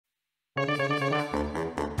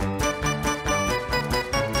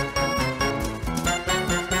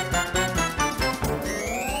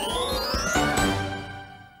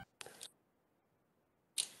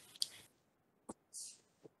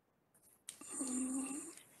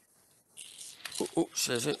Oh,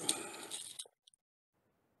 says it.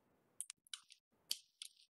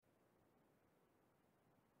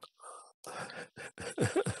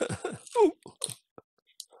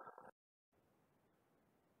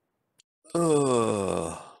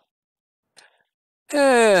 Oh.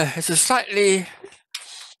 It's a slightly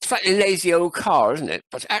lazy old car, isn't it?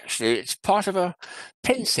 But actually, it's part of a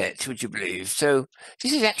pen set, would you believe? So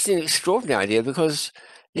this is actually an extraordinary idea, because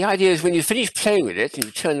the idea is when you finish playing with it and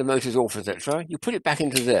you turn the motors off, etc., you put it back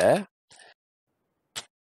into there,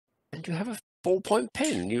 and you have a ballpoint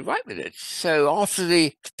pen. You write with it. So after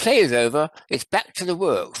the play is over, it's back to the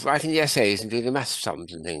work, writing the essays and doing the math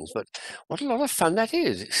sums and things. But what a lot of fun that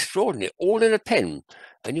is! Extraordinary, all in a pen.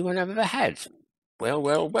 Only one I've ever had. Well,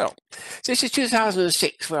 well, well. This is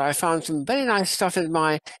 2006, where I found some very nice stuff in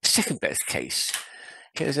my second best case.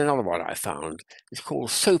 Here's another one I found. It's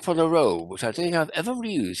called Soap on a Roll, which I don't think I've ever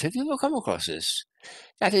used. Have you ever come across this?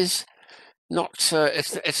 That is not.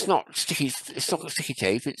 It's not sticky. It's not sticky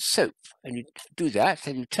tape. It's soap, and you do that,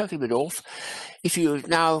 and you take a bit off. If you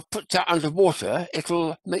now put that under water,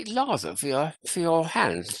 it'll make lather for your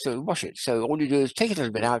hands to wash it. So all you do is take a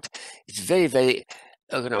little bit out. It's very, very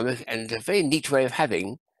ergonomic and a very neat way of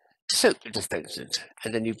having soap dispensers,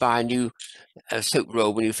 and then you buy a new soap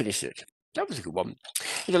roll when you finish it. That was a good one.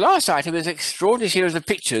 And the last item is an extraordinary series of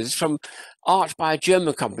pictures from art by a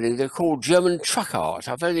German company. They're called German Truck Art.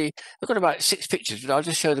 I've got about 6 pictures, but I'll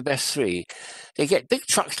just show the best 3. They get big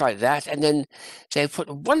trucks like that, and then they put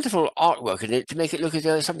wonderful artwork in it to make it look as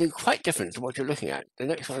though it's something quite different to what you're looking at. The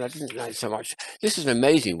next one I didn't like so much. This is an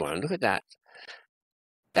amazing one. Look at that.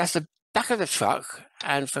 That's the back of the truck,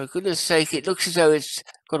 and for goodness sake, it looks as though it's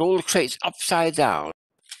got all the crates upside down,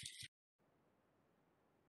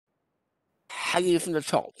 hanging from the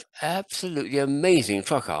top. Absolutely amazing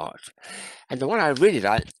truck art. And the one I really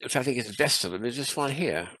like, which I think is the best of them, is this one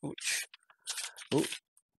here.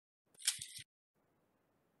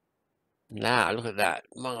 Now, look at that.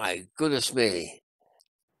 My goodness me.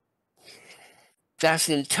 That's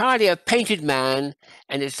entirely a painted man,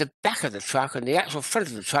 and it's the back of the truck, and the actual front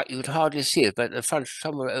of the truck, you would hardly see it, but the front,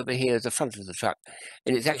 somewhere over here is the front of the truck,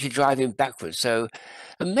 and it's actually driving backwards. So,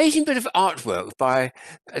 amazing bit of artwork by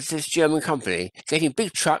this German company, taking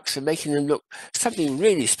big trucks and making them look something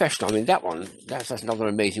really special. I mean, that's another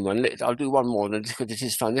amazing one. I'll do one more because this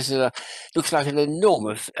is fun. This is looks like an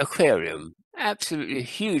enormous aquarium, absolutely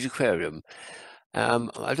huge aquarium.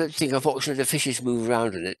 I don't think, unfortunately, the fishes move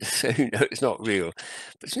around in it, so it's not real.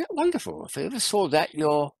 But isn't that wonderful? If you ever saw that,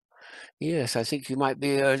 yes, I think you might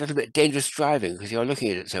be a little bit dangerous driving because you're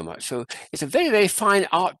looking at it so much. So it's a very, very fine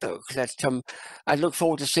art book that I look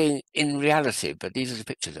forward to seeing in reality, but these are the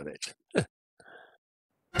pictures of it.